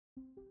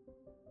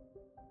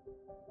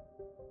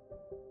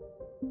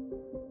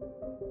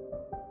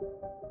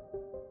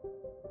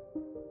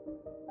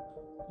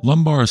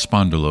Lumbar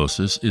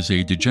spondylosis is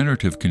a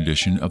degenerative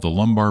condition of the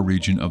lumbar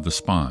region of the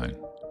spine.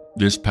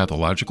 This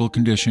pathological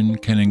condition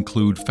can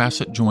include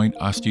facet joint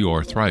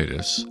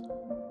osteoarthritis,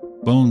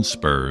 bone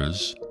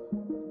spurs,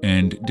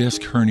 and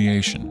disc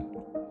herniation.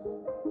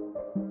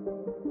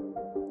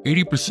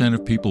 80%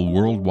 of people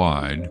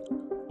worldwide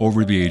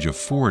over the age of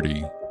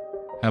 40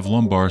 have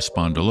lumbar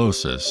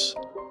spondylosis,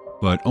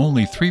 but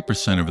only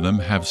 3% of them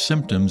have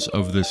symptoms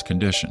of this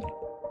condition.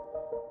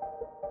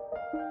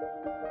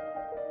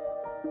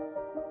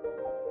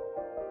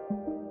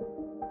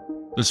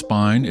 The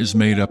spine is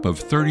made up of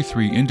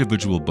 33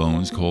 individual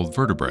bones called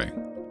vertebrae.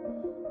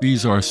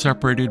 These are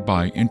separated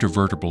by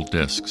intervertebral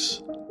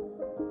discs.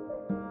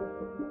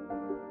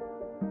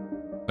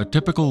 A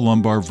typical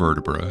lumbar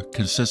vertebra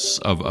consists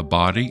of a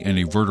body and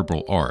a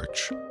vertebral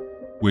arch,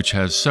 which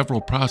has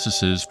several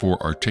processes for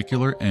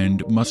articular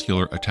and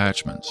muscular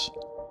attachments.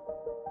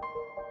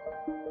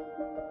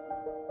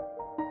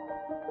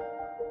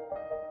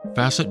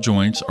 Facet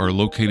joints are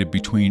located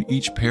between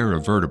each pair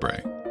of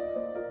vertebrae.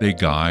 They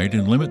guide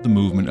and limit the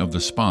movement of the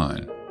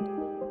spine,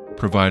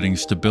 providing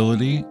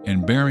stability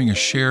and bearing a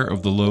share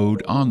of the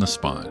load on the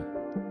spine.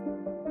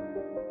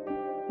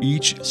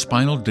 Each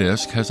spinal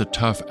disc has a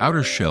tough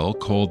outer shell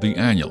called the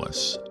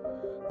annulus.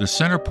 The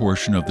center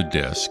portion of the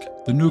disc,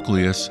 the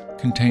nucleus,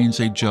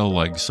 contains a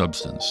gel-like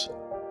substance.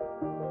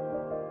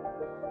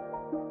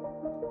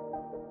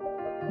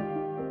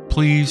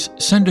 Please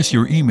send us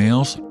your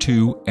emails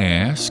to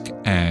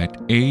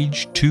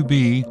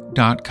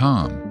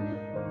ask@age2b.com.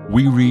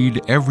 We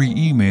read every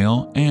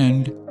email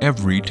and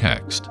every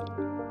text.